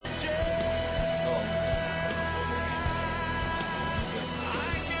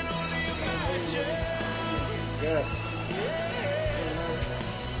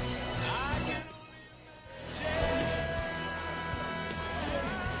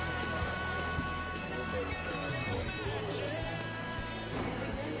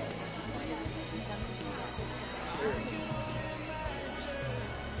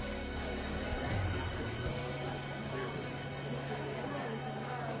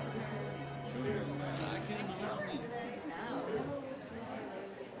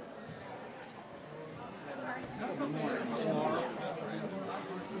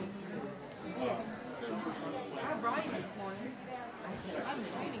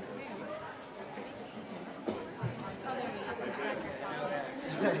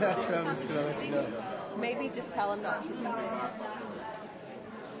So I'm just going to let you know. Maybe just tell him not to.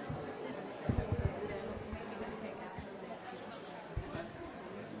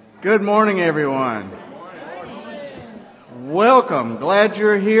 Good morning, everyone. Welcome. Glad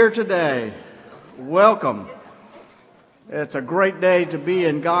you're here today. Welcome. It's a great day to be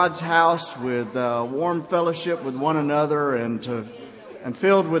in God's house with warm fellowship with one another and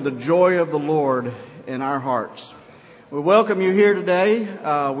filled with the joy of the Lord in our hearts. We welcome you here today.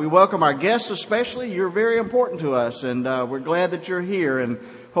 We welcome our guests especially. You're very important to us, and we're glad that you're here and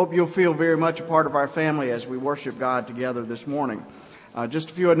hope you'll feel very much a part of our family as we worship God together this morning. Just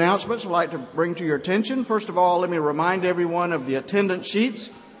a few announcements I'd like to bring to your attention. First of all, let me remind everyone of the attendance sheets.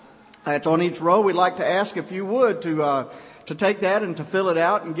 It's on each row. We'd like to ask if you would to take that and to fill it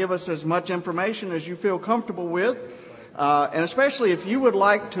out and give us as much information as you feel comfortable with. And especially if you would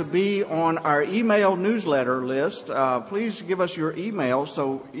like to be on our email newsletter list, please give us your email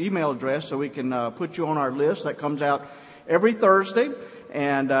address so we can put you on our list. That comes out every Thursday.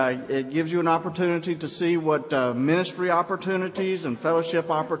 And it gives you an opportunity to see what ministry opportunities and fellowship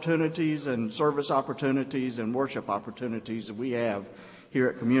opportunities and service opportunities and worship opportunities that we have here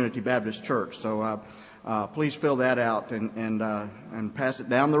at Community Baptist Church. So please fill that out and pass it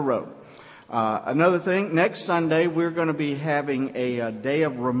down the road. Another thing, next Sunday we're going to be having a day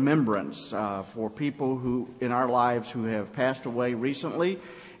of remembrance for people who in our lives who have passed away recently.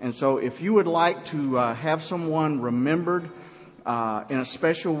 And so if you would like to have someone remembered in a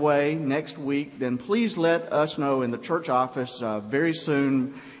special way next week, then please let us know in the church office very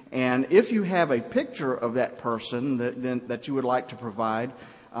soon. And if you have a picture of that person that you would like to provide,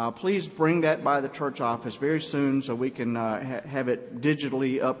 please bring that by the church office very soon so we can have it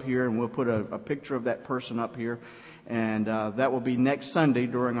digitally up here, and we'll put a picture of that person up here. And that will be next Sunday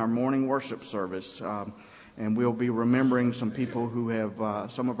during our morning worship service. And we'll be remembering some people who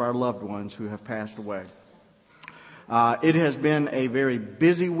have, some of our loved ones who have passed away. It has been a very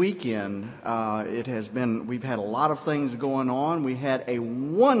busy weekend. We've had a lot of things going on. We had a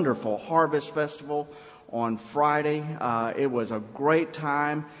wonderful harvest festival on Friday. It was a great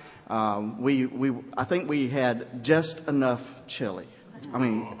time. I think we had just enough chili. I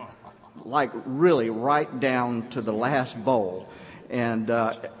mean, like really right down to the last bowl. And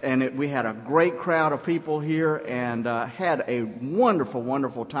we had a great crowd of people here and had a wonderful,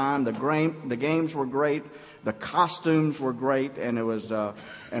 wonderful time. The games were great. The costumes were great, and it was.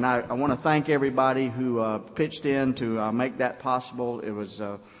 And I want to thank everybody who pitched in to make that possible. It was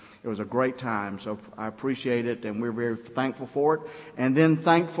a great time, so I appreciate it, and we're very thankful for it. And then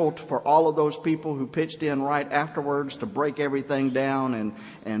thankful for all of those people who pitched in right afterwards to break everything down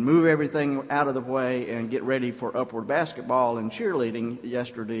and move everything out of the way and get ready for upward basketball and cheerleading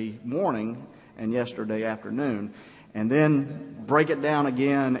yesterday morning and yesterday afternoon, and then break it down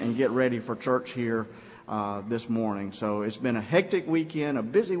again and get ready for church here this morning. So it's been a hectic weekend, a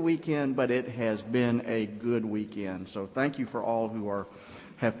busy weekend, but it has been a good weekend. So thank you for all who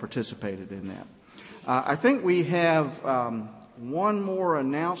have participated in that. I think we have one more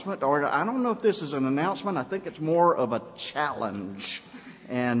announcement, or I don't know if this is an announcement. I think it's more of a challenge.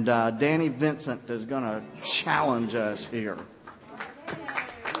 And Danny Vincent is going to challenge us here.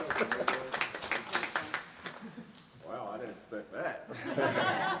 Wow, I didn't expect that.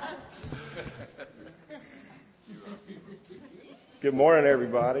 Good morning,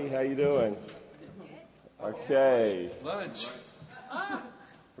 everybody. How you doing? Okay. Lunch.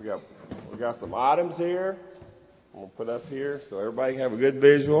 We got some items here. I'm gonna put up here so everybody can have a good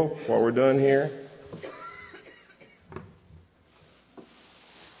visual of what we're doing here.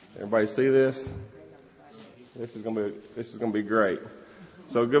 Everybody see this? This is gonna be great.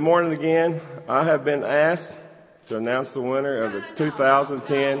 So good morning again. I have been asked to announce the winner of the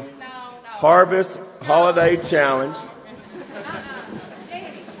 2010 Harvest Holiday Challenge.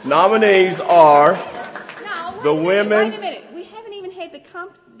 Nominees are the women. Wait a minute. We haven't even had the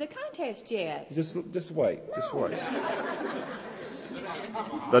contest yet. Just wait.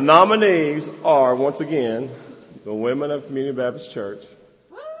 The nominees are, once again, the women of Community Baptist Church.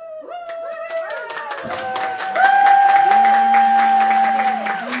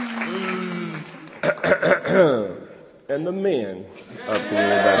 And the men of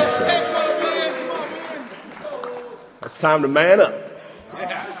Community Baptist Church. It's time to man up.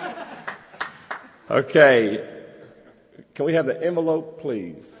 Okay. Can we have the envelope,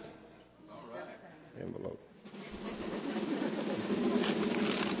 please? Envelope.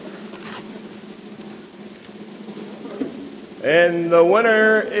 And the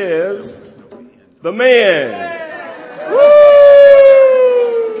winner is the men. Woo!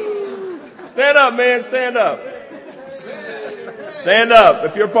 Stand up, man. Stand up. Stand up.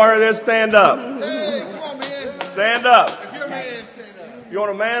 If you're part of this, stand up. Hey, come on, man. Stand up. If you're a man, stand up. You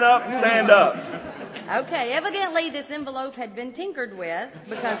want to man up? Stand up. Okay, evidently this envelope had been tinkered with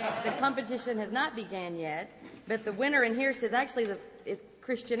because the competition has not began yet. But the winner in here says actually is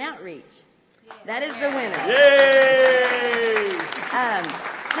Christian Outreach. That is the winner. Yay!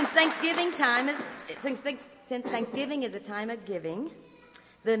 Since Thanksgiving is a time of giving,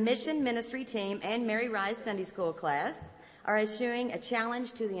 the Mission Ministry team and Mary Rise Sunday School class are issuing a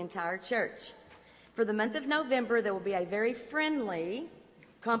challenge to the entire church. For the month of November, there will be a very friendly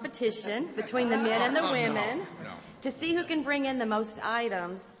competition between the men and the women to see who can bring in the most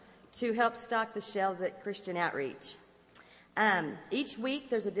items to help stock the shelves at Christian Outreach. Each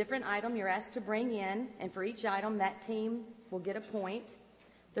week, there's a different item you're asked to bring in, and for each item, that team will get a point.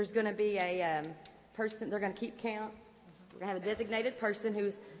 There's going to be a person, they're going to keep count. We're going to have a designated person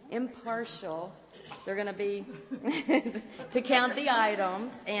who's impartial. They're going to be to count the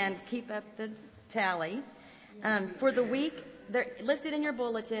items and keep up the tally. For the week, listed in your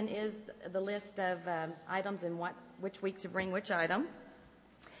bulletin is the list of items and which week to bring which item.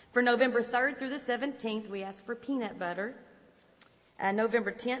 For November 3rd through the 17th, we ask for peanut butter.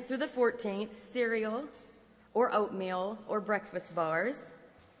 November 10th through the 14th, cereal or oatmeal or breakfast bars.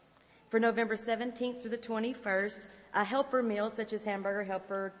 For November 17th through the 21st, helper meals such as hamburger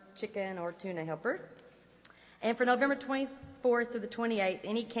helper, chicken, or tuna helper. And for November 24th through the 28th,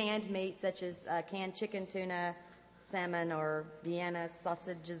 any canned meat such as canned chicken, tuna, salmon, or Vienna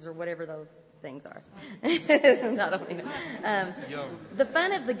sausages, or whatever those things are. The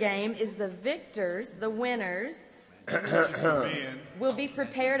fun of the game is the victors, the winners, will be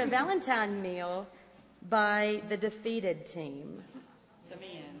prepared a Valentine meal by the defeated team. The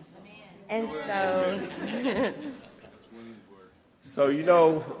men. And So,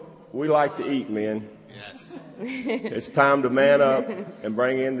 we like to eat, men. Yes. It's time to man up and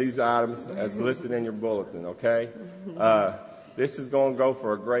bring in these items as listed in your bulletin, okay? This is going to go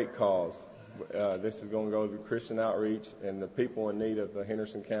for a great cause. This is going to go to Christian Outreach and the people in need of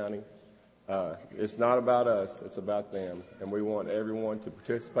Henderson County. It's not about us, it's about them. And we want everyone to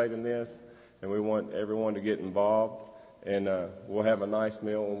participate in this, and we want everyone to get involved. And we'll have a nice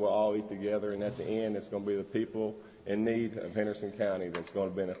meal, and we'll all eat together. And at the end, it's going to be the people in need of Henderson County that's going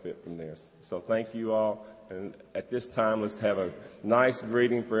to benefit from this. So thank you all. And at this time, let's have a nice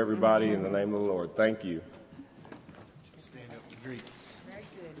greeting for everybody in the name of the Lord. Thank you. Stand up to greet.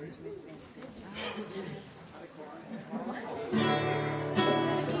 very good.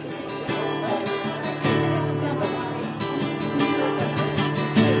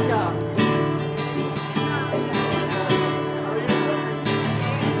 Good job.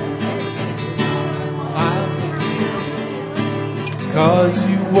 'Cause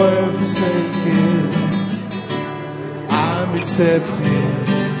you were forsaken, I'm accepted.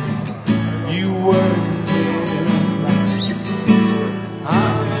 You were condemned,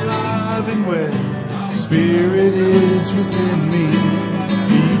 I'm alive and well. Spirit is within me,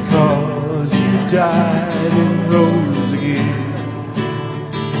 because you died and rose again.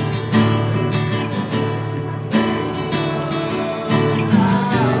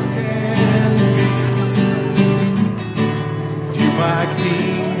 My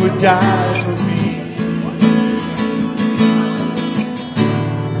King would die for me.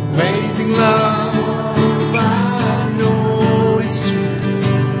 Amazing love, I know it's true.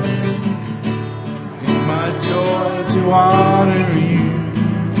 It's my joy to honor you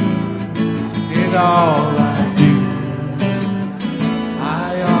in all I do.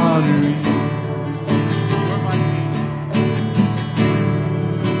 I honor you. You're my King.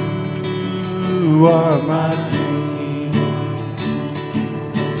 You are my King.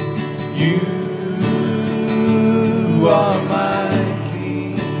 You are my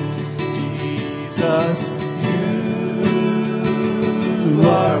King, Jesus. You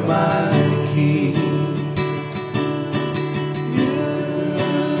are my King. You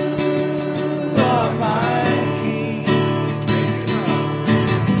are my King.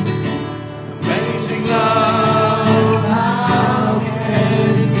 Amazing love, how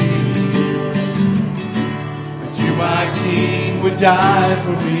can it be that you, my King, would die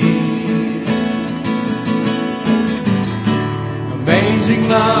for me? Amazing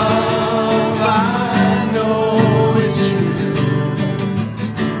love, I know it's true.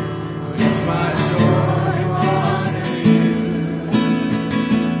 It's my joy to honor you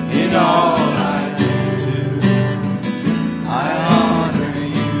in all I do. I honor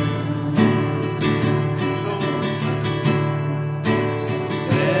you.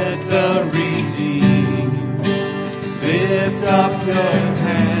 Let the redeemed lift up their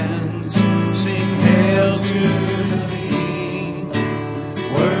hands, sing hail to the King.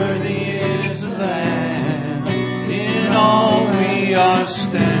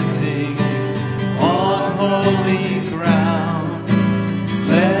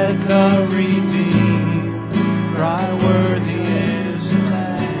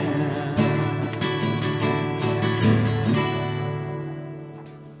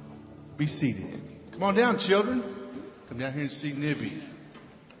 seated. Come on down, children. Come down here and see Nibby.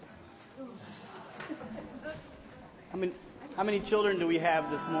 How many children do we have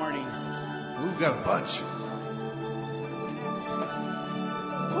this morning? We've got a bunch.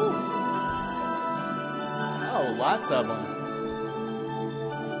 Oh, lots of them.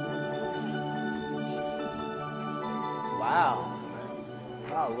 Wow,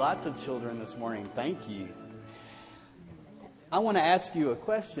 lots of children this morning. Thank you. I want to ask you a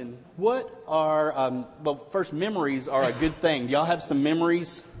question. What are, first, memories are a good thing. Do y'all have some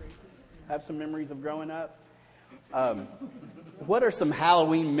memories? Have some memories of growing up? What are some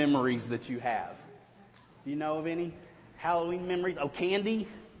Halloween memories that you have? Do you know of any Halloween memories? Oh, candy?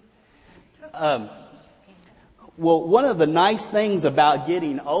 Well, one of the nice things about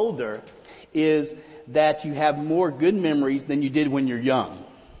getting older is that you have more good memories than you did when you're young.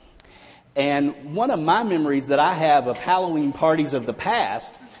 And one of my memories that I have of Halloween parties of the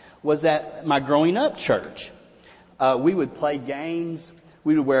past was at my growing up church. We would play games,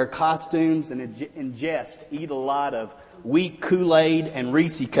 we would wear costumes, and eat a lot of weak Kool-Aid and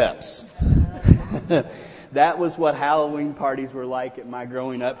Reese cups. That was what Halloween parties were like at my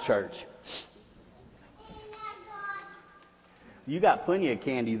growing up church. You got plenty of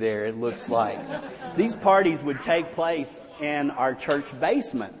candy there, it looks like. These parties would take place in our church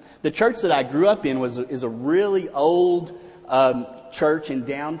basement. The church that I grew up in is a really old church in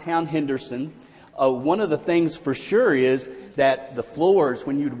downtown Henderson. One of the things for sure is that the floors,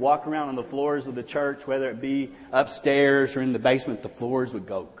 when you'd walk around on the floors of the church, whether it be upstairs or in the basement, the floors would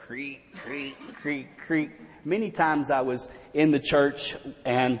go creak, creak, creak, creak. Many times I was in the church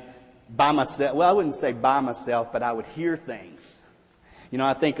and by myself, well, I wouldn't say by myself, but I would hear things. You know,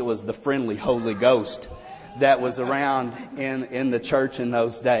 I think it was the friendly Holy Ghost that was around in the church in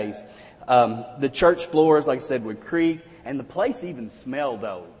those days. The church floors, like I said, would creak, and the place even smelled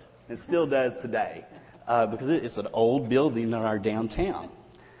old. It still does today, because it's an old building in our downtown.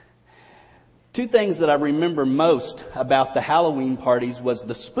 Two things that I remember most about the Halloween parties was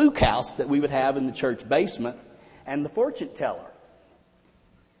the spook house that we would have in the church basement and the fortune teller.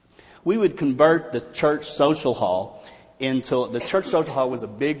 We would convert the church social hall into, the church social hall was a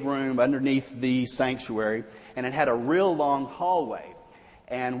big room underneath the sanctuary, and it had a real long hallway.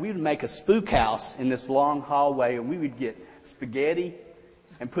 And we would make a spook house in this long hallway, and we would get spaghetti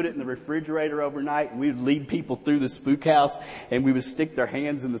and put it in the refrigerator overnight, and we would lead people through the spook house, and we would stick their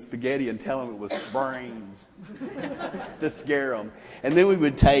hands in the spaghetti and tell them it was brains to scare them. And then we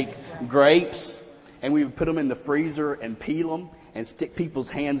would take grapes, and we would put them in the freezer and peel them, and stick people's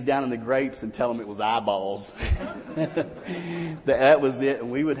hands down in the grapes and tell them it was eyeballs. That was it. And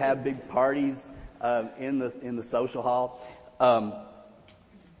we would have big parties in the social hall.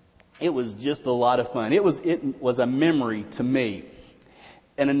 It was just a lot of fun. It was a memory to me.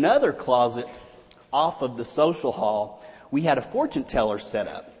 In another closet off of the social hall, we had a fortune teller set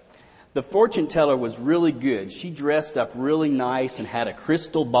up. The fortune teller was really good. She dressed up really nice and had a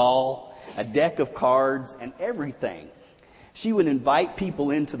crystal ball, a deck of cards, and everything. She would invite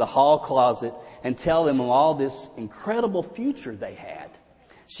people into the hall closet and tell them all this incredible future they had.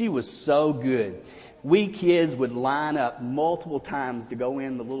 She was so good. We kids would line up multiple times to go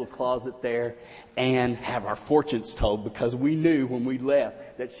in the little closet there and have our fortunes told, because we knew when we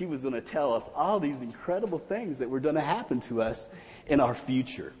left that she was going to tell us all these incredible things that were going to happen to us in our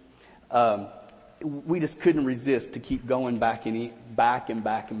future. We just couldn't resist to keep going back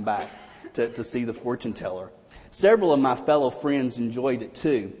to see the fortune teller. Several of my fellow friends enjoyed it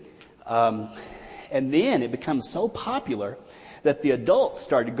too. And then it became so popular that the adults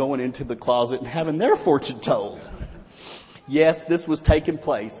started going into the closet and having their fortune told. Yes, this was taking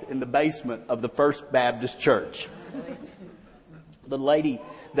place in the basement of the First Baptist Church. The lady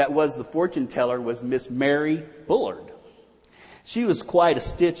that was the fortune teller was Miss Mary Bullard. She was quite a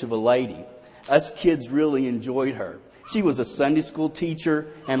stitch of a lady. Us kids really enjoyed her. She was a Sunday school teacher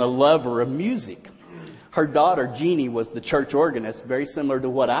and a lover of music. Her daughter, Jeannie, was the church organist, very similar to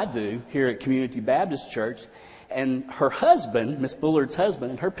what I do here at Community Baptist Church. And her husband, Miss Bullard's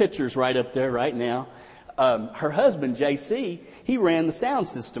husband, and her picture's right up there right now, her husband, J.C., he ran the sound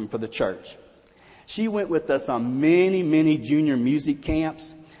system for the church. She went with us on many, many junior music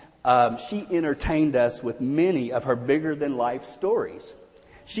camps. She entertained us with many of her bigger-than-life stories.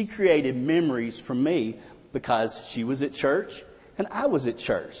 She created memories for me because she was at church and I was at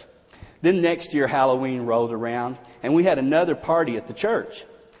church. Then next year, Halloween rolled around, and we had another party at the church.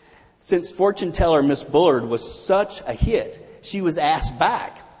 Since fortune teller Miss Bullard was such a hit, she was asked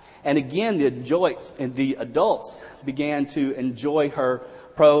back. And again, the adults began to enjoy her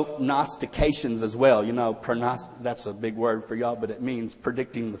prognostications as well. You know, that's a big word for y'all, but it means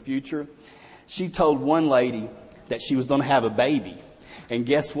predicting the future. She told one lady that she was going to have a baby. And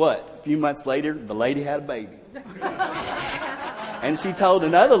guess what? A few months later, the lady had a baby. And she told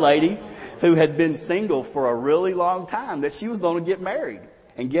another lady who had been single for a really long time that she was going to get married.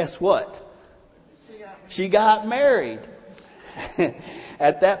 And guess what? She got married.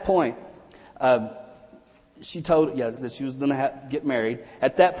 At that point, she told that she was going to get married.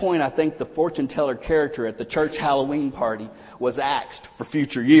 At that point, I think the fortune teller character at the church Halloween party was axed for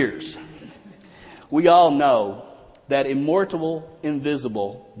future years. We all know that immortal,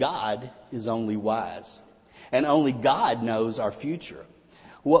 invisible, God is only wise. And only God knows our future.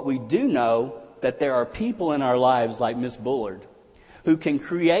 What we do know, that there are people in our lives like Miss Bullard who can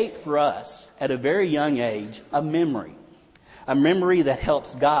create for us at a very young age a memory that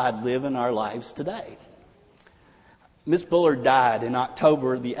helps God live in our lives today. Miss Bullard died in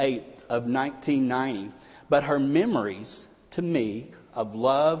October the 8th of 1990, but her memories to me of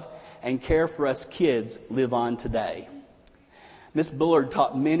love and care for us kids live on today. Miss Bullard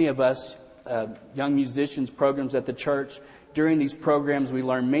taught many of us young musicians programs at the church. During these programs, we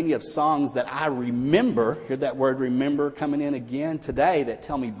learned many of songs that I remember, hear that word remember coming in again today, that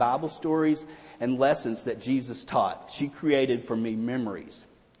tell me Bible stories and lessons that Jesus taught. She created for me memories.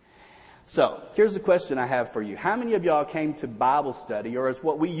 So, here's the question I have for you. How many of y'all came to Bible study, or as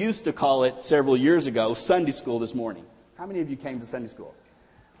what we used to call it several years ago, Sunday school this morning? How many of you came to Sunday school?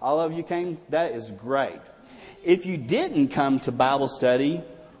 All of you came? That is great. If you didn't come to Bible study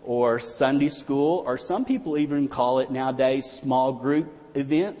or Sunday school, or some people even call it nowadays small group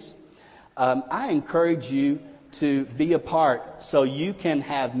events, I encourage you to be a part so you can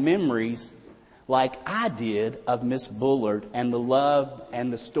have memories like I did of Miss Bullard and the love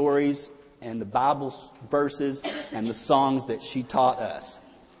and the stories and the Bible verses and the songs that she taught us.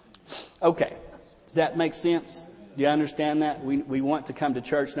 Okay, does that make sense? Do you understand that? We want to come to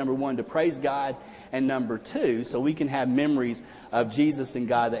church, number one, to praise God, and number two, so we can have memories of Jesus and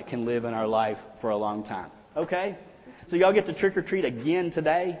God that can live in our life for a long time. Okay? So y'all get to trick or treat again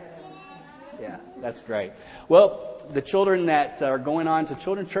today? Yeah, that's great. Well, the children that are going on to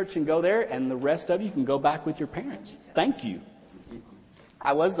children's church can go there, and the rest of you can go back with your parents. Thank you.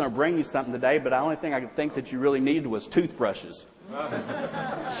 I was going to bring you something today, but the only thing I could think that you really needed was toothbrushes.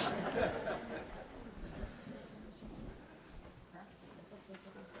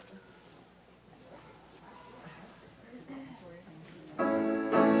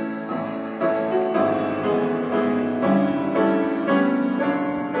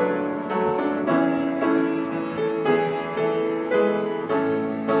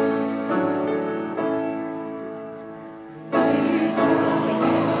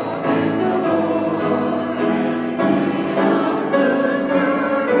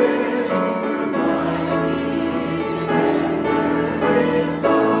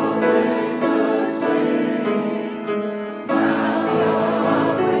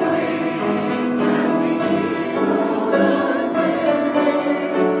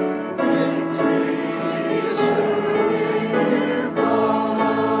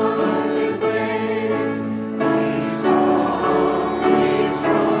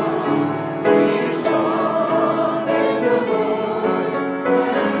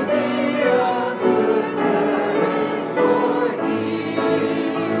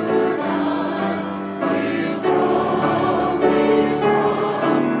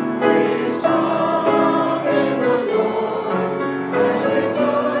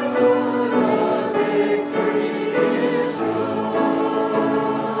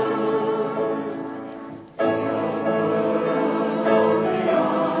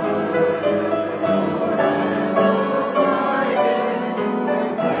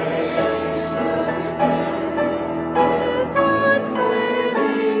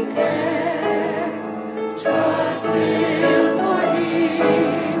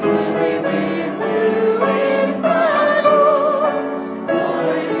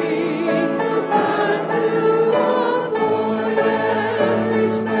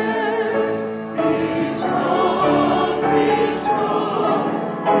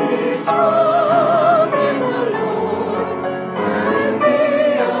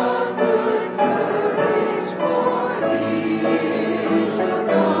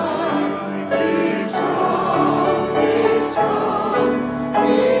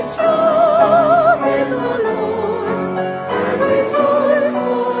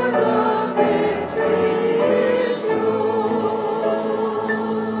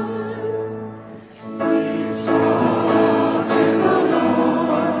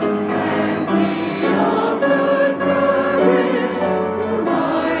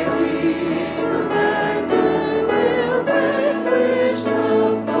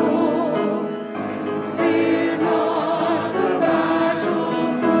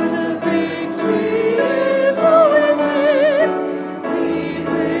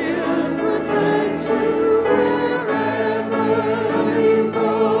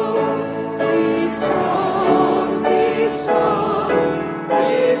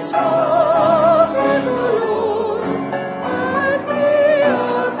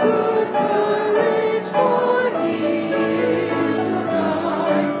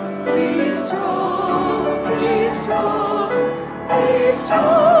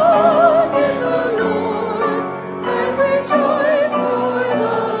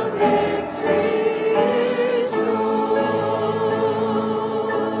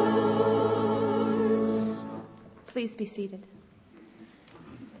 be seated.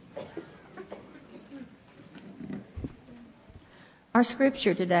 Our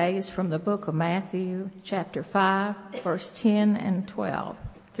scripture today is from the book of Matthew, chapter 5, verse 10 and 12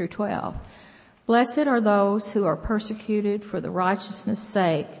 through 12. Blessed are those who are persecuted for the righteousness'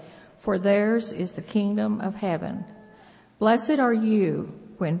 sake, for theirs is the kingdom of heaven. Blessed are you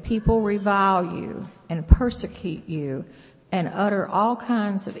when people revile you and persecute you and utter all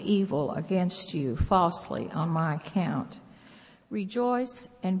kinds of evil against you falsely on my account. Rejoice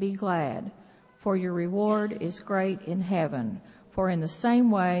and be glad, for your reward is great in heaven. For in the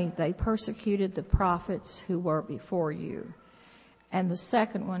same way they persecuted the prophets who were before you. And the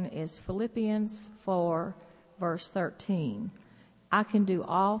second one is Philippians 4, verse 13. I can do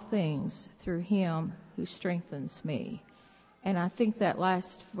all things through him who strengthens me. And I think that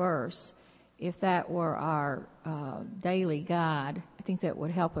last verse, if that were our daily guide, I think that would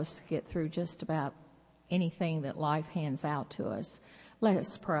help us get through just about anything that life hands out to us. Let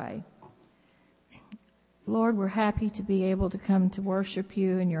us pray. Lord, we're happy to be able to come to worship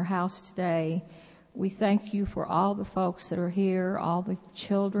you in your house today. We thank you for all the folks that are here, all the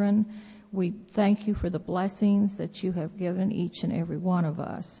children. We thank you for the blessings that you have given each and every one of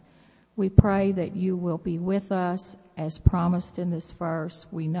us. We pray that you will be with us as promised in this verse.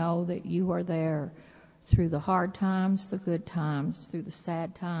 We know that you are there through the hard times, the good times, through the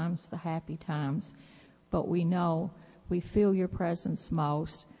sad times, the happy times. But we know we feel your presence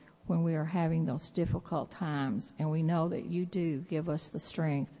most when we are having those difficult times, and we know that you do give us the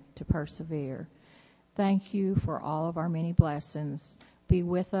strength to persevere. Thank you for all of our many blessings. Be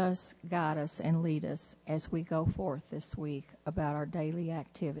with us, guide us, and lead us as we go forth this week about our daily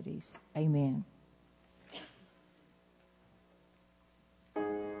activities. Amen.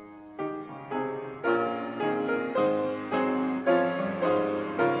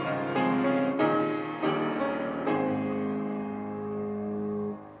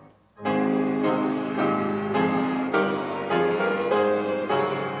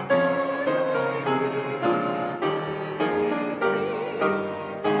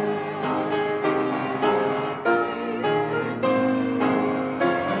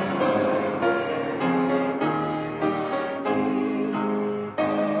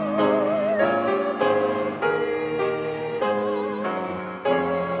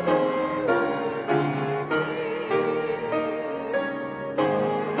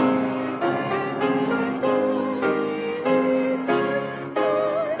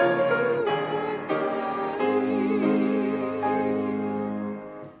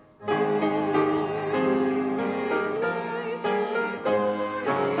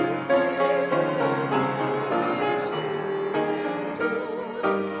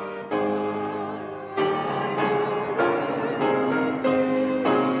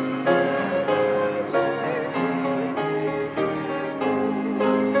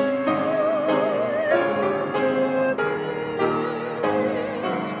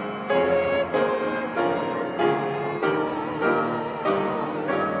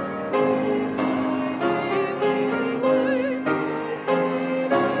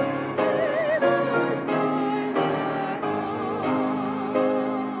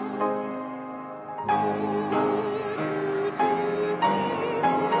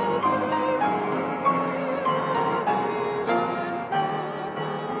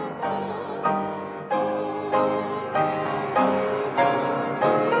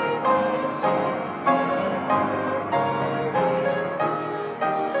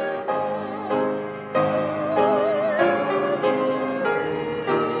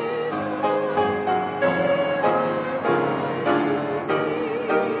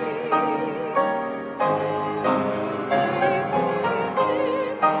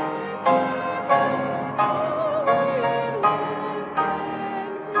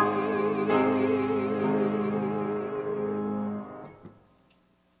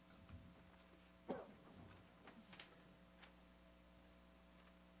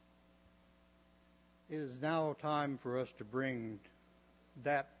 It is now time for us to bring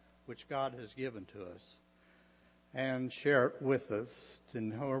that which God has given to us and share it with us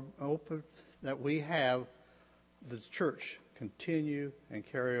to hope that we have the church continue and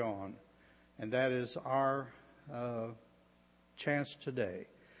carry on. And that is our chance today.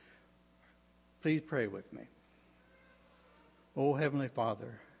 Please pray with me. Oh, Heavenly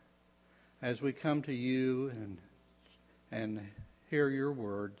Father, as we come to you and hear your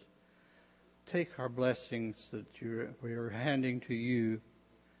word, take our blessings that we are handing to you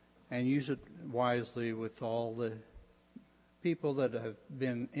and use it wisely with all the people that have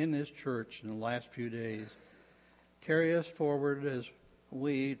been in this church in the last few days. Carry us forward as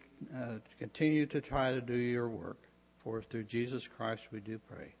we continue to try to do your work. For through Jesus Christ we do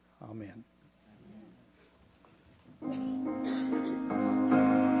pray. Amen.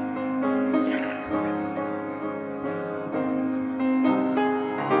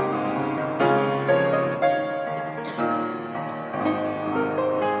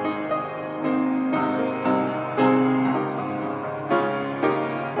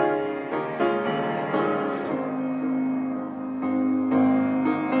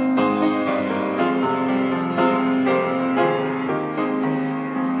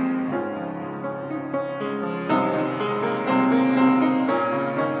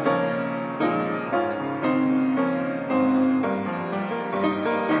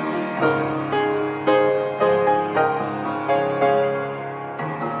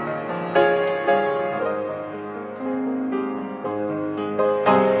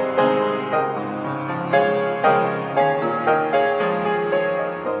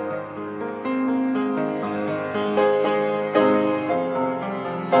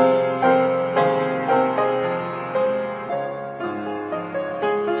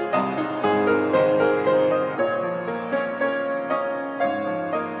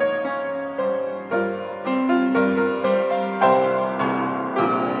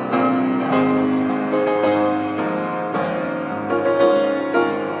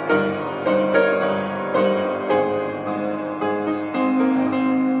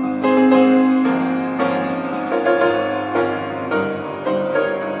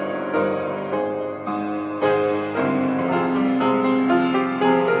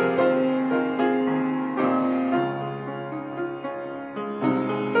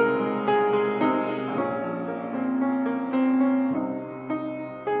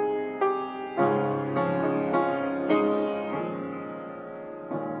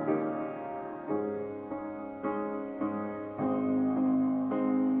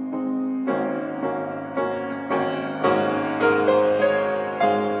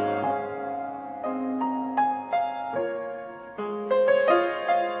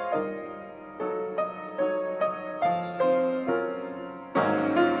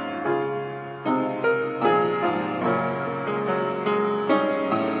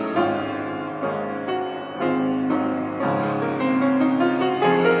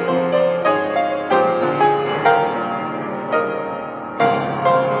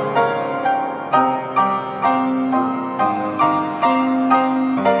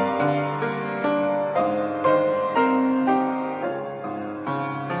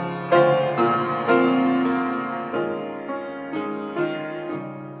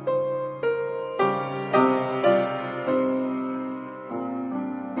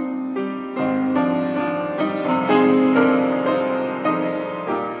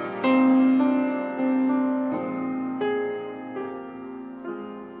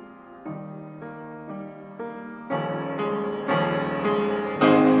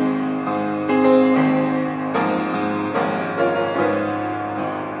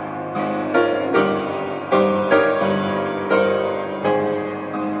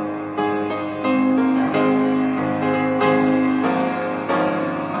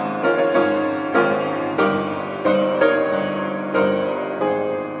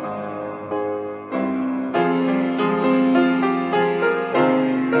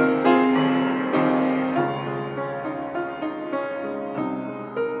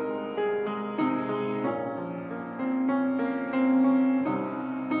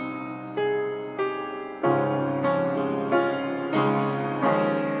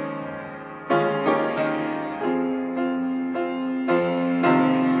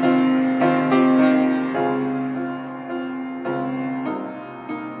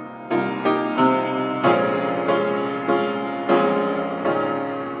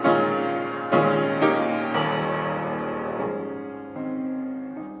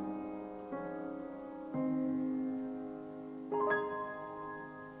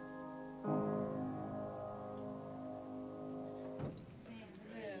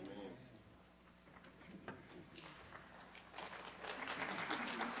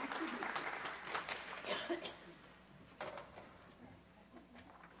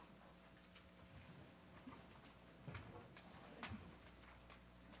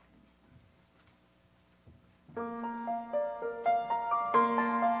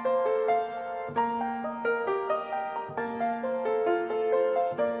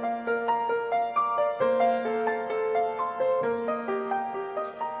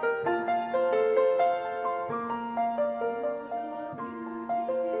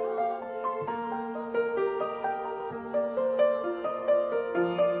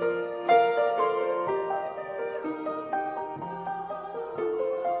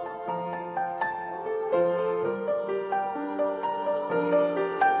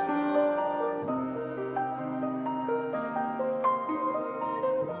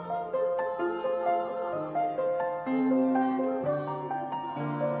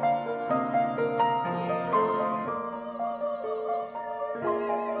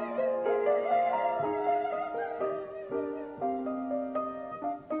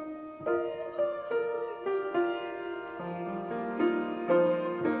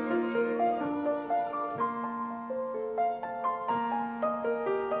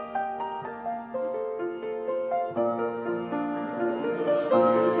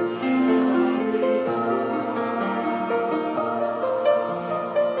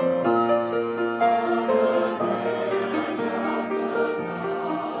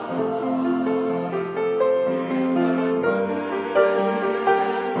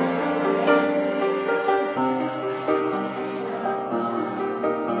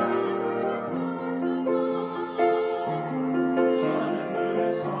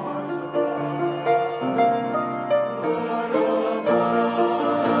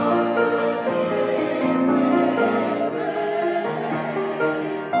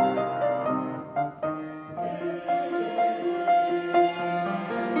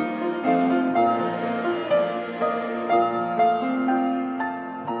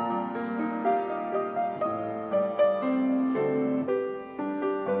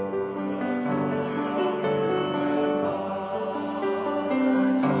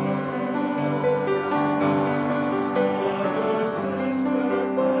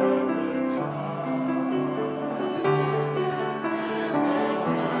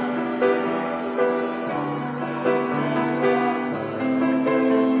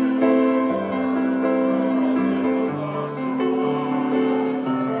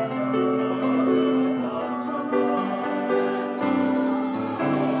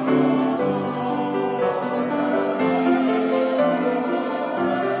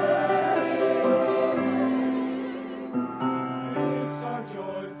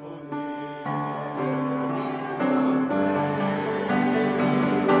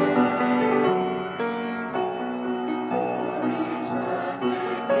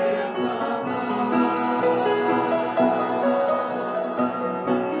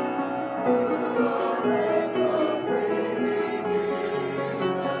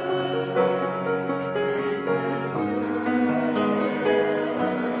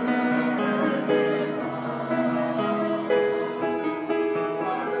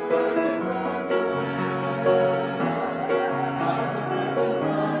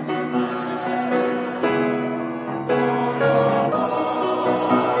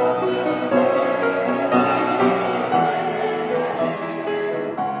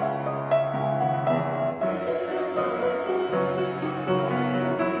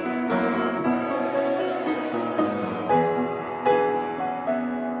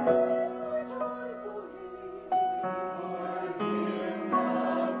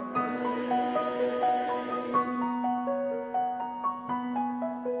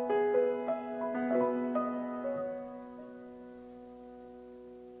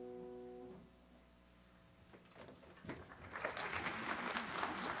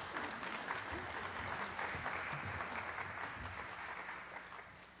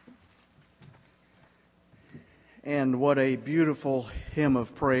 And what a beautiful hymn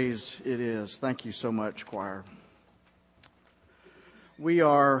of praise it is. Thank you so much, choir. We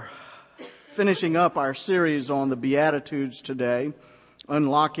are finishing up our series on the Beatitudes today,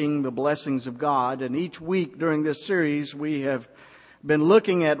 unlocking the blessings of God. And each week during this series, we have been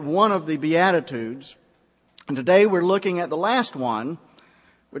looking at one of the Beatitudes. And today we're looking at the last one,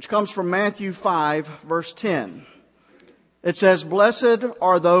 which comes from Matthew 5, verse 10. It says, "Blessed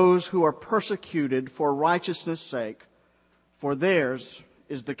are those who are persecuted for righteousness' sake, for theirs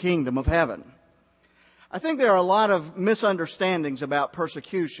is the kingdom of heaven." I think there are a lot of misunderstandings about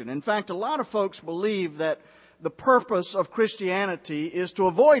persecution. In fact, a lot of folks believe that the purpose of Christianity is to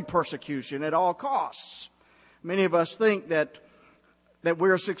avoid persecution at all costs. Many of us think that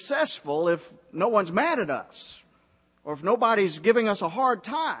we're successful if no one's mad at us or if nobody's giving us a hard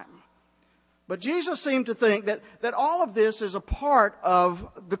time. But Jesus seemed to think that all of this is a part of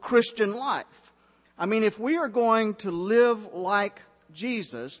the Christian life. I mean, if we are going to live like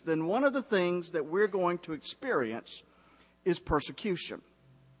Jesus, then one of the things that we're going to experience is persecution.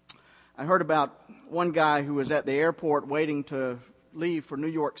 I heard about one guy who was at the airport waiting to leave for New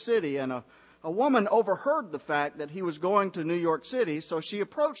York City, and a woman overheard the fact that he was going to New York City, so she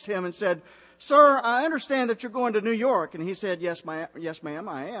approached him and said, "Sir, I understand that you're going to New York." And he said, "Yes, ma'am,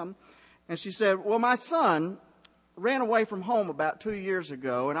 I am." And she said, "Well, my son ran away from home about 2 years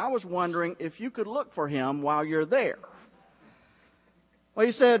ago, and I was wondering if you could look for him while you're there." Well,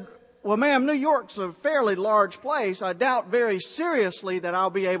 he said, "Well, ma'am, New York's a fairly large place. I doubt very seriously that I'll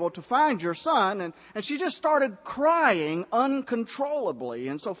be able to find your son." And she just started crying uncontrollably.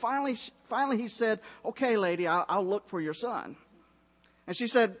 And so finally he said, "Okay, lady, I'll look for your son." And she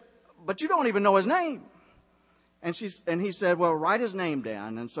said, "But you don't even know his name." And he said, "Well, write his name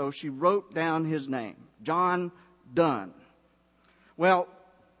down." And so she wrote down his name, John Dunn. Well,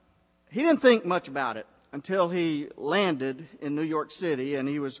 he didn't think much about it until he landed in New York City, and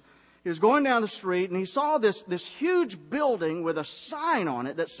he was going down the street, and he saw this huge building with a sign on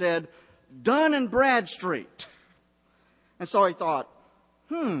it that said Dunn and Bradstreet. And so he thought,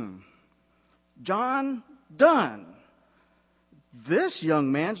 John Dunn. This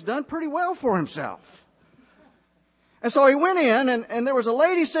young man's done pretty well for himself. And so he went in, and there was a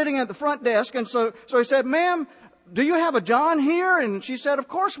lady sitting at the front desk, and so he said, "Ma'am, do you have a John here?" And she said, "Of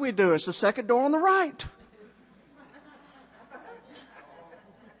course we do. It's the second door on the right."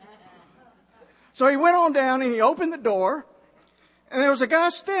 So he went on down and he opened the door, and there was a guy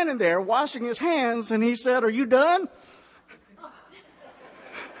standing there washing his hands, and he said, "Are you done?"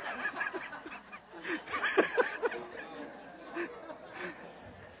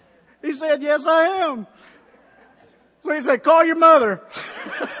 He said, "Yes, I am." So he said, "Call your mother."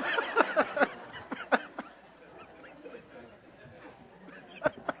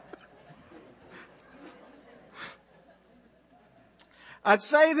 I'd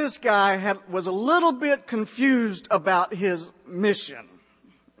say this guy was a little bit confused about his mission.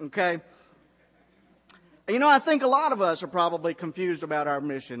 Okay? You know, I think a lot of us are probably confused about our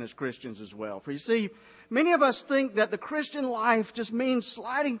mission as Christians as well. For you see, many of us think that the Christian life just means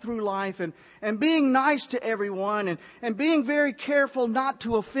sliding through life and being nice to everyone and being very careful not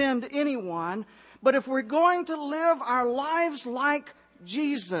to offend anyone. But if we're going to live our lives like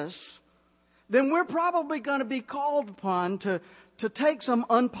Jesus, then we're probably going to be called upon to take some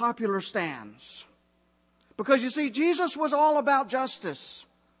unpopular stands. Because you see, Jesus was all about justice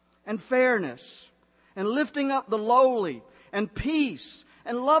and fairness and lifting up the lowly and peace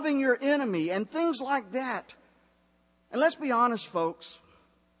and loving your enemy and things like that. And let's be honest, folks,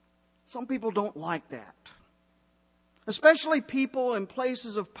 some people don't like that. Especially people in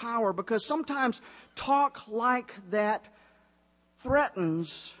places of power, because sometimes talk like that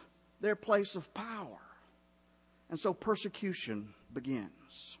threatens their place of power. And so persecution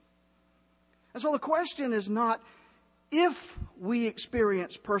begins. And so the question is not if we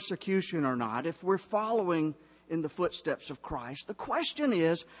experience persecution or not, if we're following in the footsteps of Christ. The question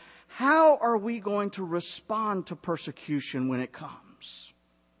is, how are we going to respond to persecution when it comes?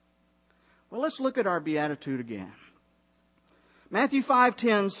 Well, let's look at our beatitude again. Matthew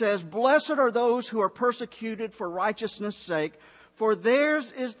 5:10 says, "Blessed are those who are persecuted for righteousness' sake, for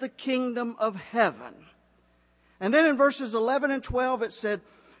theirs is the kingdom of heaven." And then in verses 11 and 12 it said,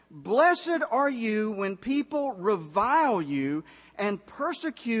 "Blessed are you when people revile you and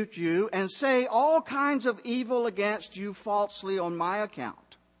persecute you and say all kinds of evil against you falsely on my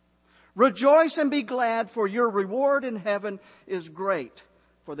account. Rejoice and be glad, for your reward in heaven is great,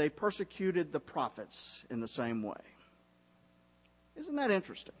 for they persecuted the prophets in the same way." Isn't that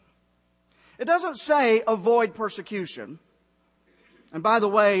interesting? It doesn't say avoid persecution. And by the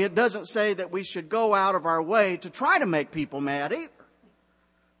way, it doesn't say that we should go out of our way to try to make people mad either.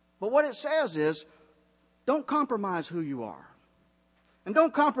 But what it says is, don't compromise who you are. And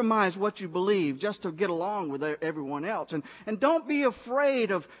don't compromise what you believe just to get along with everyone else. And don't be afraid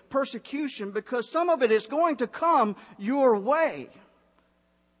of persecution, because some of it is going to come your way.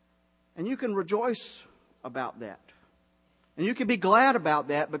 And you can rejoice about that. And you can be glad about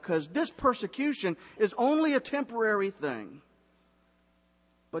that, because this persecution is only a temporary thing.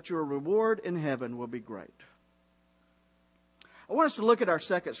 But your reward in heaven will be great. I want us to look at our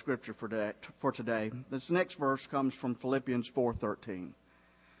second scripture for today. This next verse comes from Philippians 4:13.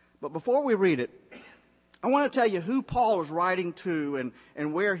 But before we read it, I want to tell you who Paul is writing to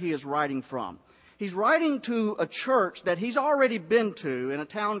and where he is writing from. He's writing to a church that he's already been to in a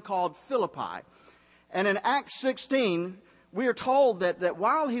town called Philippi. And in Acts 16, we are told that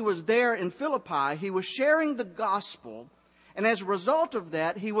while he was there in Philippi, he was sharing the gospel. And as a result of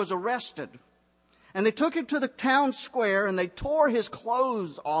that, he was arrested. And they took him to the town square and they tore his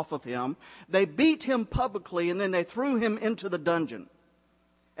clothes off of him. They beat him publicly, and then they threw him into the dungeon.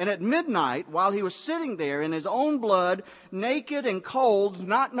 And at midnight, while he was sitting there in his own blood, naked and cold,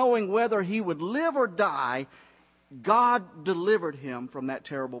 not knowing whether he would live or die, God delivered him from that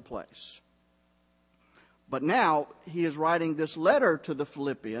terrible place. But now he is writing this letter to the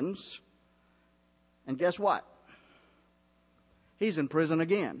Philippians. And guess what? He's in prison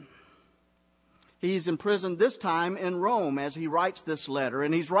again. He's in prison this time in Rome as he writes this letter.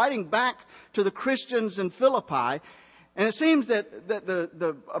 And he's writing back to the Christians in Philippi. And it seems that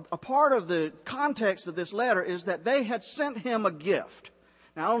a part of the context of this letter is that they had sent him a gift.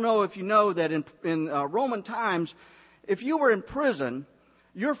 Now, I don't know if you know that in Roman times, if you were in prison,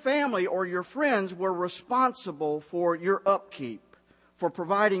 your family or your friends were responsible for your upkeep, for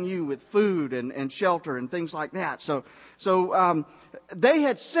providing you with food and shelter and things like that. So they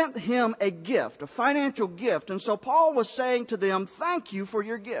had sent him a gift, a financial gift. And so Paul was saying to them, thank you for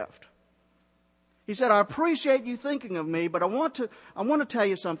your gift. He said, I appreciate you thinking of me, but I want to tell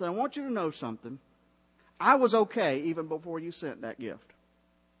you something. I want you to know something. I was okay even before you sent that gift.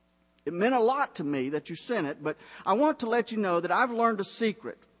 It meant a lot to me that you sent it, but I want to let you know that I've learned a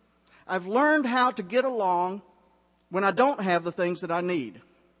secret. I've learned how to get along when I don't have the things that I need.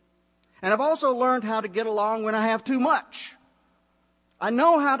 And I've also learned how to get along when I have too much. I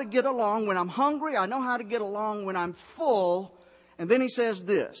know how to get along when I'm hungry. I know how to get along when I'm full. And then he says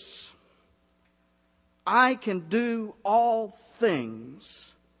this, I can do all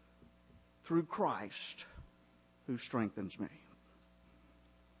things through Christ who strengthens me.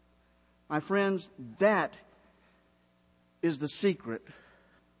 My friends, that is the secret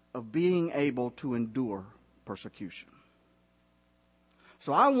of being able to endure persecution.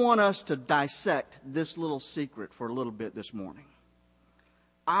 So I want us to dissect this little secret for a little bit this morning.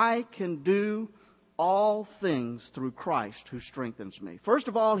 I can do all things through Christ who strengthens me. First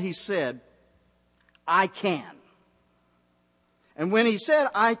of all, he said, I can. And when he said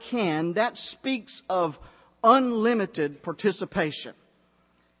I can, that speaks of unlimited participation.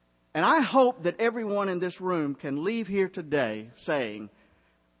 And I hope that everyone in this room can leave here today saying,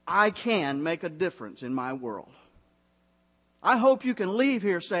 I can make a difference in my world. I hope you can leave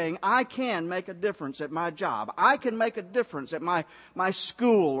here saying, I can make a difference at my job. I can make a difference at my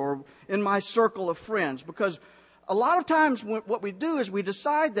school or in my circle of friends. Because a lot of times what we do is we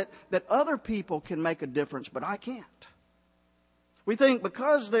decide that other people can make a difference, but I can't. We think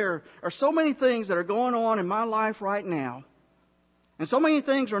because there are so many things that are going on in my life right now, and so many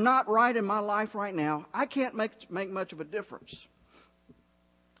things are not right in my life right now, I can't make much of a difference.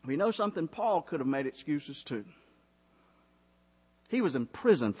 We know something, Paul could have made excuses too. He was in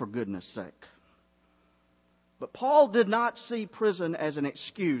prison for goodness sake. But Paul did not see prison as an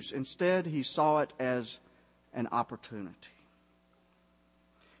excuse. Instead, he saw it as an opportunity.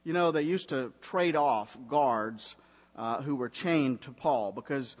 You know, they used to trade off guards who were chained to Paul,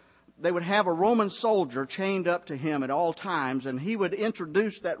 because they would have a Roman soldier chained up to him at all times, and he would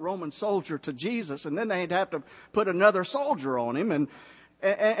introduce that Roman soldier to Jesus, and then they'd have to put another soldier on him.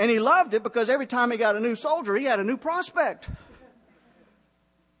 And he loved it, because every time he got a new soldier, he had a new prospect.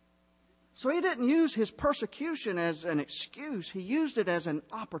 So he didn't use his persecution as an excuse. He used it as an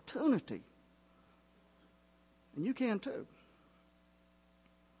opportunity. And you can too.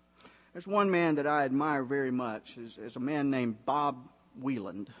 There's one man that I admire very much, is a man named Bob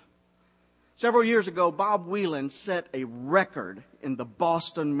Wieland. Several years ago, Bob Wieland set a record in the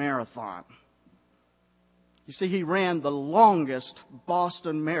Boston Marathon. You see, he ran the longest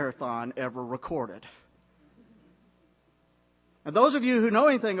Boston Marathon ever recorded. Now, those of you who know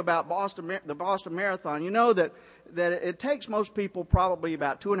anything about the Boston Marathon, you know that it takes most people probably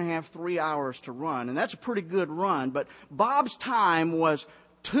about 2.5, 3 hours to run, and that's a pretty good run. But Bob's time was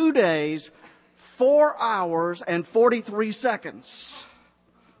 2 days, 4 hours, and 43 seconds.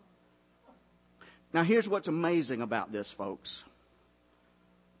 Now, here's what's amazing about this, folks.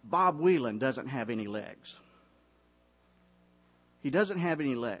 Bob Whelan doesn't have any legs. He doesn't have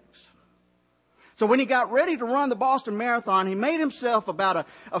any legs. So when he got ready to run the Boston Marathon, he made himself about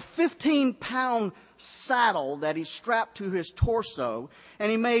a 15-pound saddle that he strapped to his torso,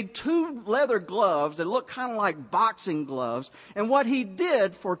 and he made 2 leather gloves that looked kind of like boxing gloves. And what he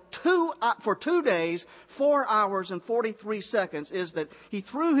did for 2 days, 4 hours, and 43 seconds is that he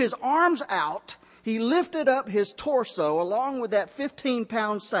threw his arms out. He lifted up his torso along with that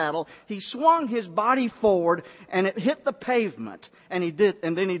 15-pound saddle. He swung his body forward, and it hit the pavement. And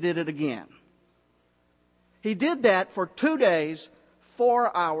then he did it again. He did that for 2 days,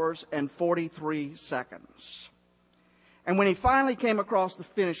 4 hours, and 43 seconds. And when he finally came across the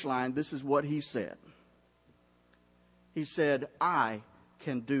finish line, this is what he said. He said, "I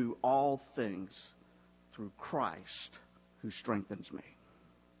can do all things through Christ who strengthens me."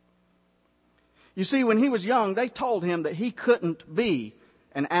 You see, when he was young, they told him that he couldn't be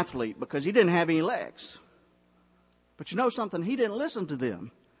an athlete because he didn't have any legs. But you know something? He didn't listen to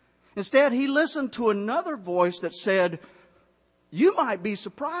them. Instead, he listened to another voice that said, "You might be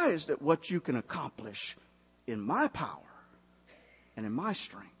surprised at what you can accomplish in my power and in my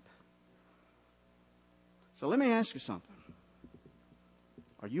strength." So let me ask you something.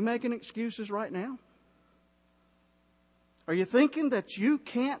 Are you making excuses right now? Are you thinking that you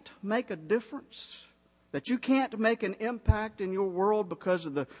can't make a difference? That you can't make an impact in your world because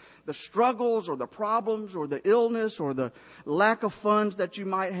of the struggles or the problems or the illness or the lack of funds that you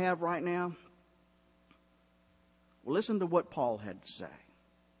might have right now? Well, listen to what Paul had to say.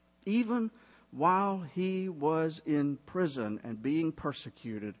 Even while he was in prison and being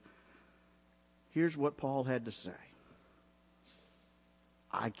persecuted, here's what Paul had to say.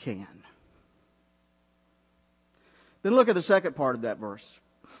 I can. Then look at the second part of that verse.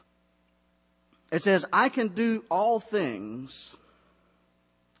 It says, I can do all things.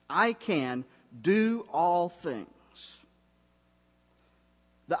 I can do all things.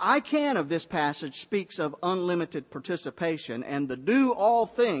 The I can of this passage speaks of unlimited participation, and the do all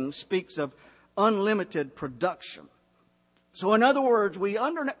things speaks of unlimited production. So in other words, we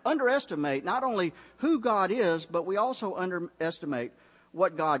underestimate not only who God is, but we also underestimate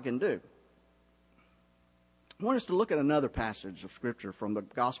what God can do. I want us to look at another passage of Scripture from the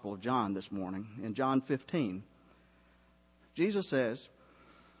Gospel of John this morning. In John 15, Jesus says,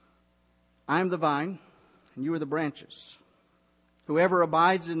 I am the vine, and you are the branches. Whoever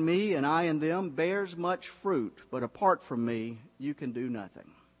abides in me and I in them bears much fruit, but apart from me, you can do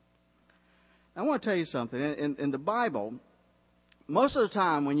nothing. I want to tell you something. In the Bible, most of the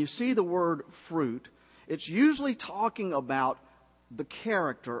time when you see the word fruit, it's usually talking about the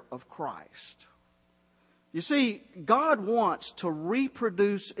character of Christ. You see, God wants to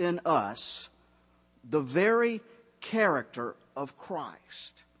reproduce in us the very character of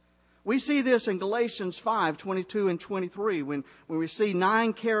Christ. We see this in Galatians 5:22 and 23 when we see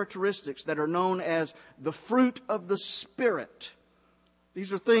 9 characteristics that are known as the fruit of the Spirit.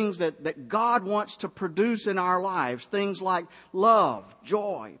 These are things that God wants to produce in our lives. Things like love,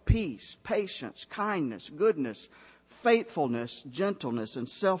 joy, peace, patience, kindness, goodness, faithfulness, gentleness, and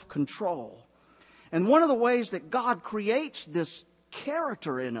self-control. And one of the ways that God creates this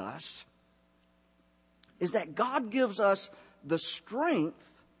character in us is that God gives us the strength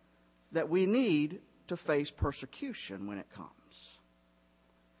that we need to face persecution when it comes.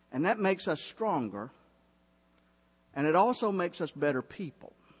 And that makes us stronger, and it also makes us better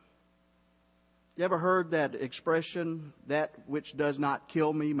people. You ever heard that expression, that which does not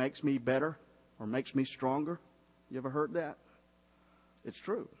kill me makes me better or makes me stronger? You ever heard that? It's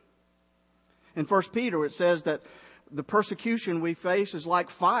true. In 1 Peter, it says that the persecution we face is like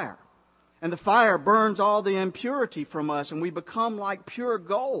fire. And the fire burns all the impurity from us, and we become like pure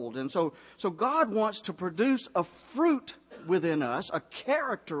gold. And so God wants to produce a fruit within us, a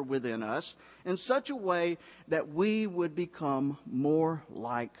character within us, in such a way that we would become more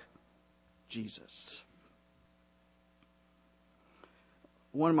like Jesus.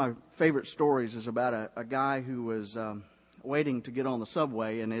 One of my favorite stories is about a guy who was waiting to get on the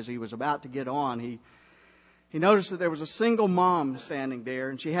subway, and as he was about to get on, he noticed that there was a single mom standing there,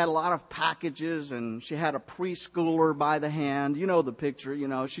 and she had a lot of packages, and she had a preschooler by the hand. You know the picture,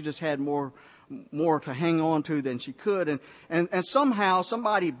 she just had more to hang on to than she could. And somehow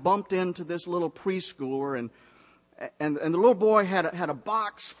somebody bumped into this little preschooler, And the little boy had a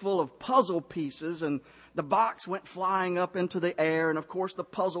box full of puzzle pieces, and the box went flying up into the air, and of course the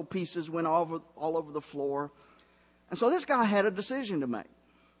puzzle pieces went all over the floor. And so this guy had a decision to make.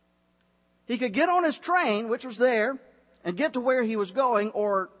 He could get on his train, which was there, and get to where he was going,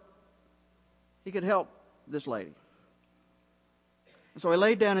 or he could help this lady. And so he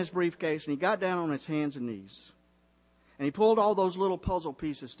laid down his briefcase, and he got down on his hands and knees. And he pulled all those little puzzle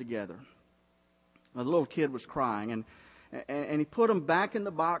pieces together. Now, the little kid was crying, and he put them back in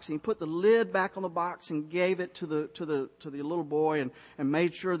the box, and he put the lid back on the box and gave it to the little boy and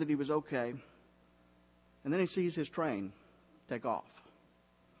made sure that he was okay. And then he sees his train take off.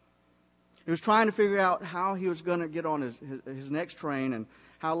 He was trying to figure out how he was going to get on his next train and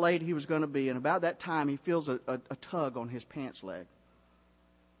how late he was going to be. And about that time, he feels a tug on his pants leg.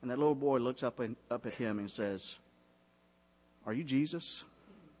 And that little boy looks up at him and says, "Are you Jesus?"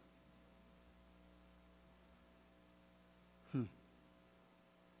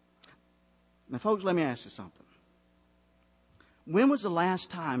 Now, folks, let me ask you something. When was the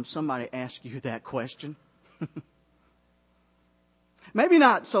last time somebody asked you that question? Maybe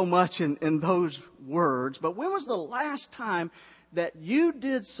not so much in those words, but when was the last time that you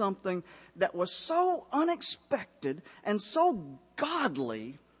did something that was so unexpected and so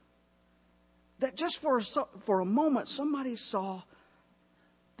godly that just for a moment somebody saw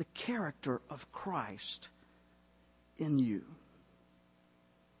the character of Christ in you?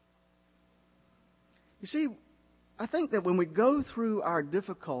 You see, I think that when we go through our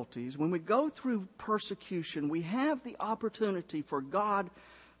difficulties, when we go through persecution, we have the opportunity for God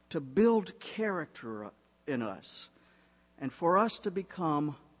to build character in us and for us to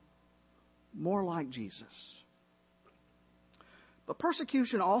become more like Jesus. But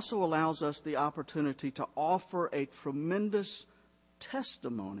persecution also allows us the opportunity to offer a tremendous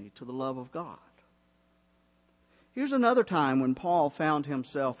testimony to the love of God. Here's another time when Paul found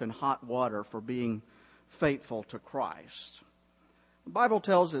himself in hot water for being faithful to Christ. The Bible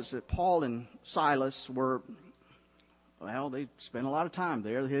tells us that Paul and Silas they spent a lot of time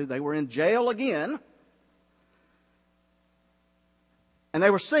there. They were in jail again. And they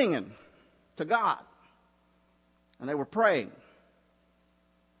were singing to God. And they were praying.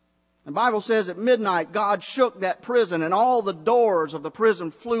 The Bible says at midnight, God shook that prison and all the doors of the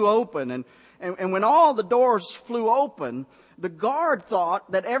prison flew open. And when all the doors flew open, the guard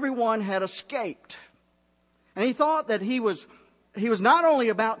thought that everyone had escaped. And he thought that he was not only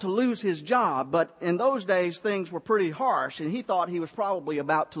about to lose his job, but in those days things were pretty harsh, and he thought he was probably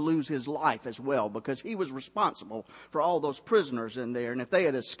about to lose his life as well, because he was responsible for all those prisoners in there, and if they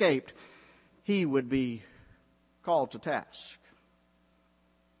had escaped, he would be called to task.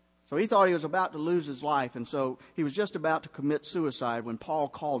 So he thought he was about to lose his life, and so he was just about to commit suicide when Paul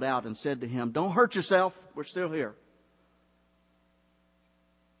called out and said to him, "Don't hurt yourself, we're still here."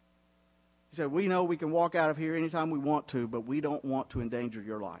 He said, "We know we can walk out of here anytime we want to, but we don't want to endanger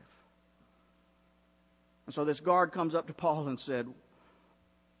your life." And so this guard comes up to Paul and said,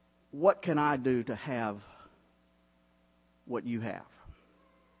 "What can I do to have what you have?"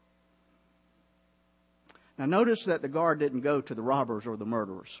 Now notice that the guard didn't go to the robbers or the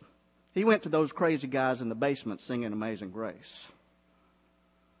murderers. He went to those crazy guys in the basement singing Amazing Grace.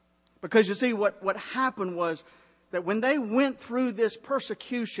 Because you see, what happened was that when they went through this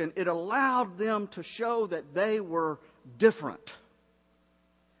persecution, it allowed them to show that they were different.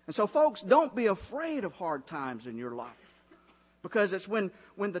 And so, folks, don't be afraid of hard times in your life. Because it's when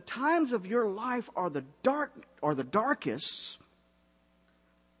the times of your life are the darkest,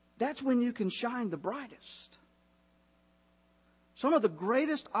 that's when you can shine the brightest. Some of the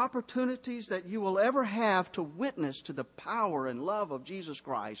greatest opportunities that you will ever have to witness to the power and love of Jesus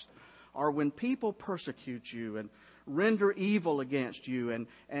Christ are when people persecute you and render evil against you, and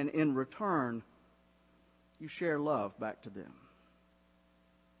in return, you share love back to them.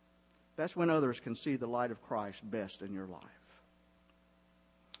 That's when others can see the light of Christ best in your life.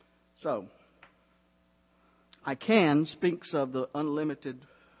 So, I can speaks of the unlimited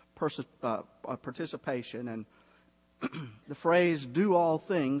participation, and the phrase "do all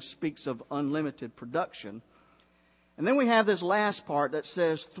things" speaks of unlimited production. And then we have this last part that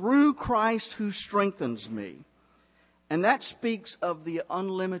says, "through Christ who strengthens me." And that speaks of the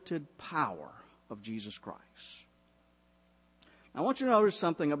unlimited power of Jesus Christ. Now, I want you to notice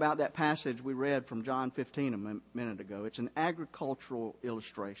something about that passage we read from John 15 a minute ago. It's an agricultural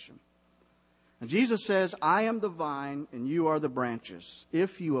illustration. And Jesus says, "I am the vine and you are the branches.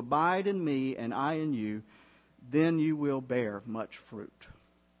 If you abide in me and I in you, then you will bear much fruit."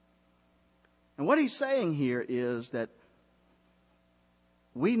 And what he's saying here is that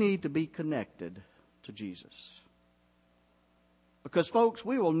we need to be connected to Jesus. Because, folks,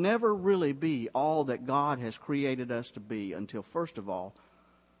 we will never really be all that God has created us to be until, first of all,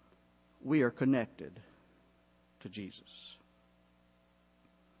 we are connected to Jesus.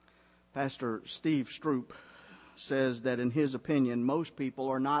 Pastor Steve Stroop says that in his opinion, most people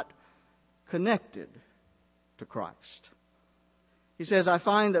are not connected to Christ. He says, I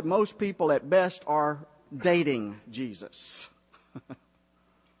find that most people at best are dating Jesus.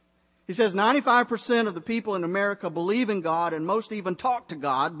 He says 95% of the people in America believe in God and most even talk to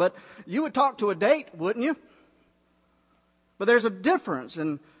God, but you would talk to a date, wouldn't you? But there's a difference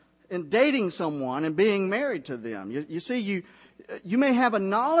in dating someone and being married to them. You see, you may have a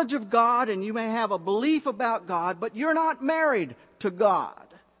knowledge of God and you may have a belief about God, but you're not married to God.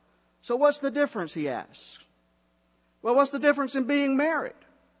 So what's the difference, he asks? Well, what's the difference in being married?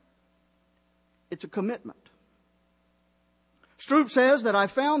 It's a commitment. Stroop says that I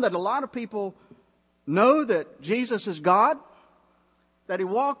found that a lot of people know that Jesus is God, that He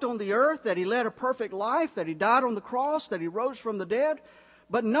walked on the earth, that He led a perfect life, that He died on the cross, that He rose from the dead.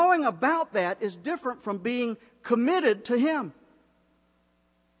 But knowing about that is different from being committed to Him.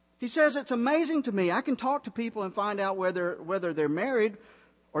 He says it's amazing to me. I can talk to people and find out whether they're married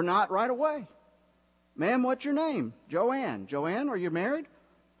or not right away. Ma'am, what's your name? Joanne. Joanne, are you married?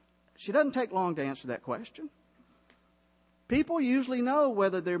 She doesn't take long to answer that question. People usually know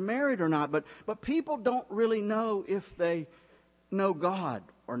whether they're married or not, but people don't really know if they know God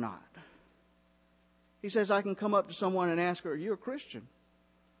or not. He says, I can come up to someone and ask her, are you a Christian?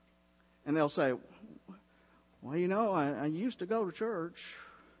 And they'll say, well, you know, I used to go to church.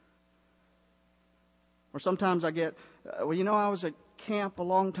 Or sometimes I get, well, you know, I was at camp a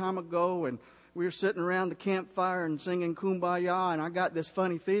long time ago and we were sitting around the campfire and singing Kumbaya and I got this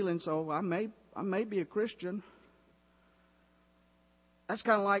funny feeling, so I may be a Christian. That's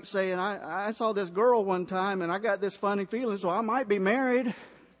kind of like saying, I saw this girl one time and I got this funny feeling, so I might be married.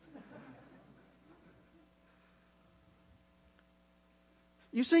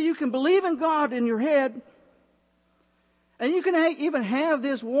 You see, you can believe in God in your head, and you can even have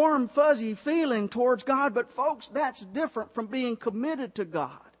this warm, fuzzy feeling towards God, but folks, that's different from being committed to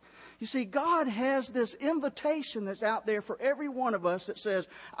God. You see, God has this invitation that's out there for every one of us that says,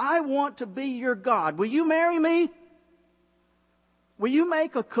 I want to be your God. Will you marry me? Will you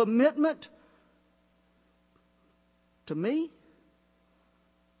make a commitment to me?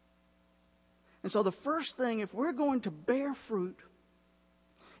 And so the first thing, if we're going to bear fruit,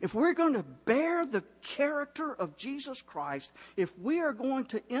 if we're going to bear the character of Jesus Christ, if we are going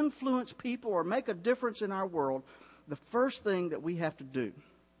to influence people or make a difference in our world, the first thing that we have to do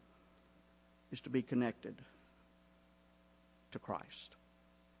is to be connected to Christ.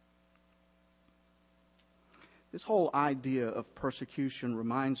 This whole idea of persecution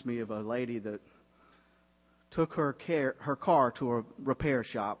reminds me of a lady that took her car to a repair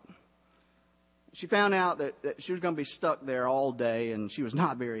shop. She found out that she was going to be stuck there all day, and she was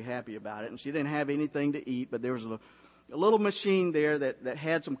not very happy about it. And she didn't have anything to eat, but there was a little machine there that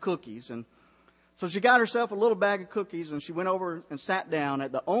had some cookies. And so she got herself a little bag of cookies, and she went over and sat down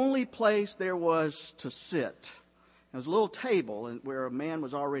at the only place there was to sit. There was a little table where a man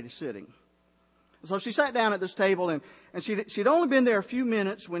was already sitting. So she sat down at this table, and she'd only been there a few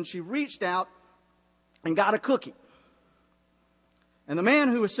minutes when she reached out and got a cookie. And the man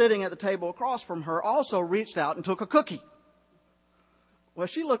who was sitting at the table across from her also reached out and took a cookie. Well,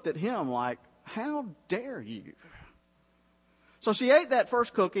 she looked at him like, how dare you? So she ate that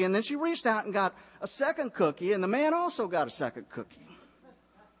first cookie, and then she reached out and got a second cookie, and the man also got a second cookie.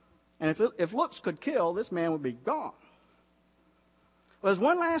 And if looks could kill, this man would be gone. Well, there's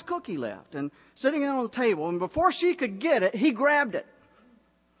one last cookie left, and sitting on the table, and before she could get it, he grabbed it.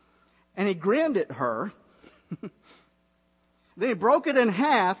 And he grinned at her. Then he broke it in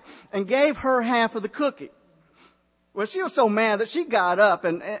half and gave her half of the cookie. Well, she was so mad that she got up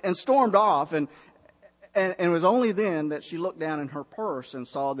and stormed off, and it was only then that she looked down in her purse and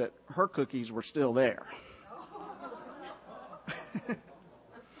saw that her cookies were still there.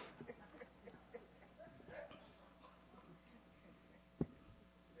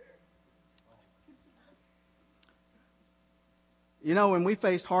 You know, when we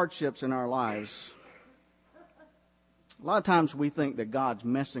face hardships in our lives, a lot of times we think that God's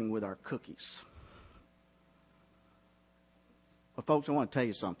messing with our cookies. But folks, I want to tell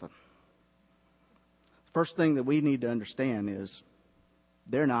you something. The first thing that we need to understand is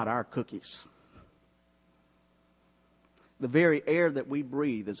they're not our cookies. The very air that we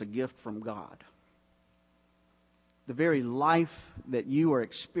breathe is a gift from God. The very life that you are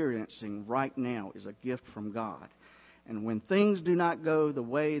experiencing right now is a gift from God. And when things do not go the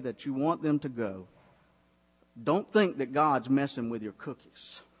way that you want them to go, Don't think that God's messing with your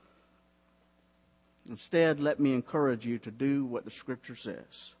cookies. Instead, let me encourage you to do what the Scripture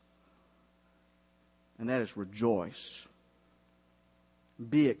says. And that is rejoice.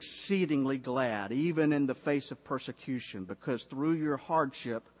 Be exceedingly glad, even in the face of persecution, because through your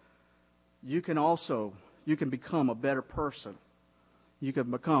hardship, you can become a better person. You can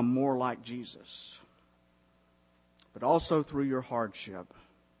become more like Jesus. But also through your hardship,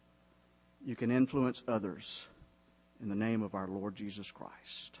 you can influence others in the name of our Lord Jesus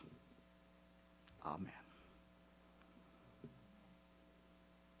Christ. Amen.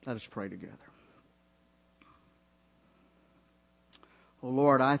 Let us pray together. Oh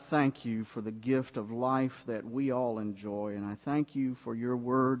Lord, I thank you for the gift of life that we all enjoy, and I thank you for your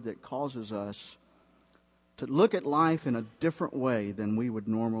word that causes us to look at life in a different way than we would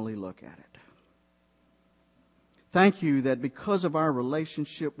normally look at it. Thank you that because of our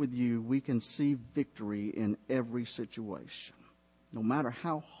relationship with you, we can see victory in every situation, no matter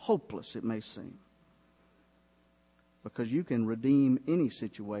how hopeless it may seem, because you can redeem any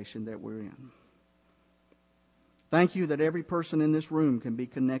situation that we're in. Thank you that every person in this room can be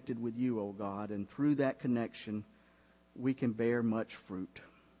connected with you, O God, and through that connection, we can bear much fruit.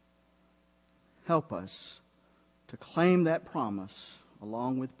 Help us to claim that promise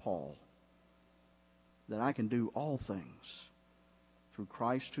along with Paul, that I can do all things through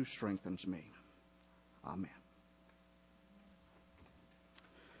Christ who strengthens me. Amen.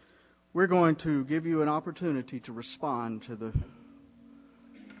 We're going to give you an opportunity to respond to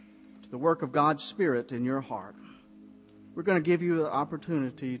the work of God's Spirit in your heart. We're going to give you the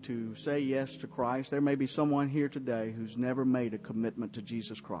opportunity to say yes to Christ. There may be someone here today who's never made a commitment to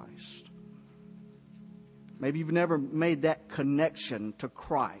Jesus Christ. Maybe you've never made that connection to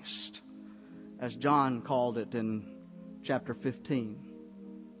Christ, as John called it in chapter 15.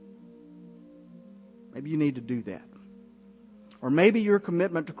 Maybe you need to do that. Or maybe your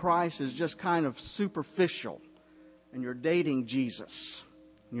commitment to Christ is just kind of superficial, and you're dating Jesus,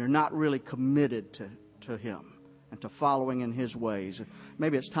 and you're not really committed to Him and to following in His ways.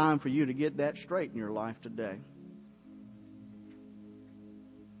 Maybe it's time for you to get that straight in your life today.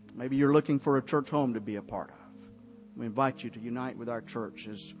 Maybe you're looking for a church home to be a part of. We invite you to unite with our church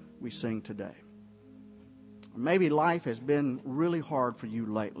as we sing today. Or maybe life has been really hard for you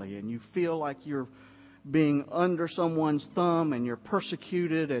lately, and you feel like you're being under someone's thumb and you're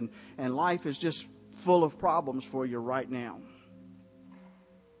persecuted, and life is just full of problems for you right now.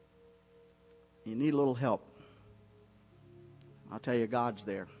 You need a little help. I'll tell you, God's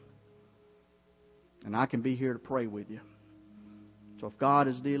there. And I can be here to pray with you. So if God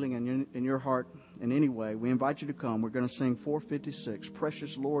is dealing in your heart in any way, we invite you to come. We're going to sing 456,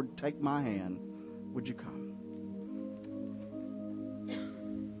 Precious Lord, Take My Hand. Would you come?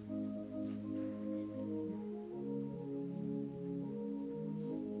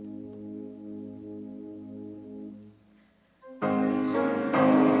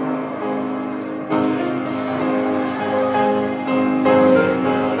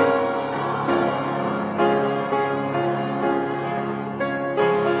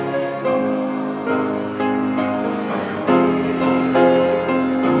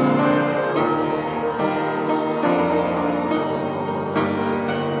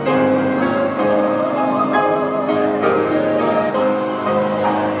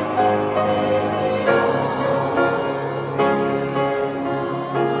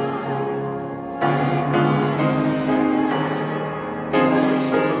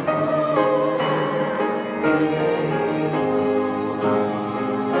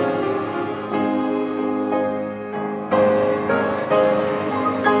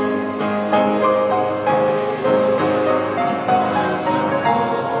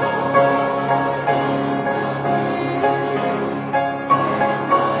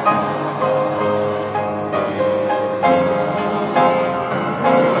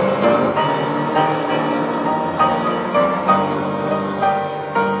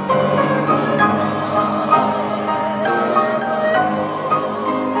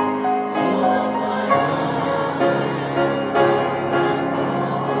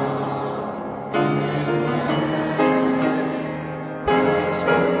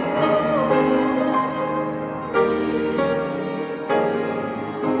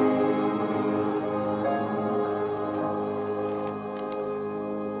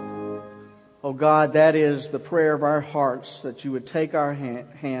 Oh God, that is the prayer of our hearts, that you would take our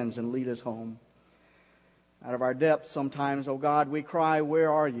hands and lead us home. Out of our depths sometimes, oh God, we cry,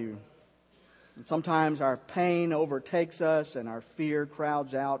 where are you? And sometimes our pain overtakes us and our fear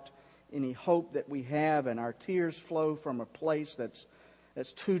crowds out any hope that we have, and our tears flow from a place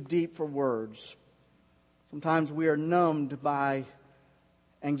that's too deep for words. Sometimes we are numbed by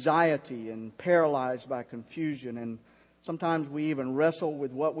anxiety and paralyzed by confusion, and sometimes we even wrestle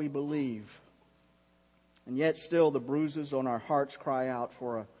with what we believe. And yet still the bruises on our hearts cry out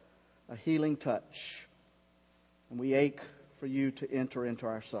for a healing touch. And we ache for you to enter into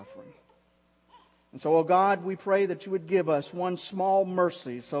our suffering. And so, oh God, we pray that you would give us one small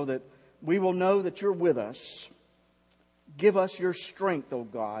mercy so that we will know that you're with us. Give us your strength, oh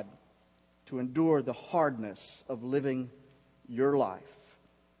God, to endure the hardness of living your life.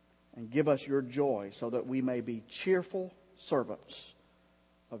 And give us your joy so that we may be cheerful servants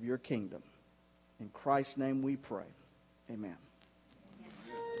of your kingdom. In Christ's name we pray. Amen.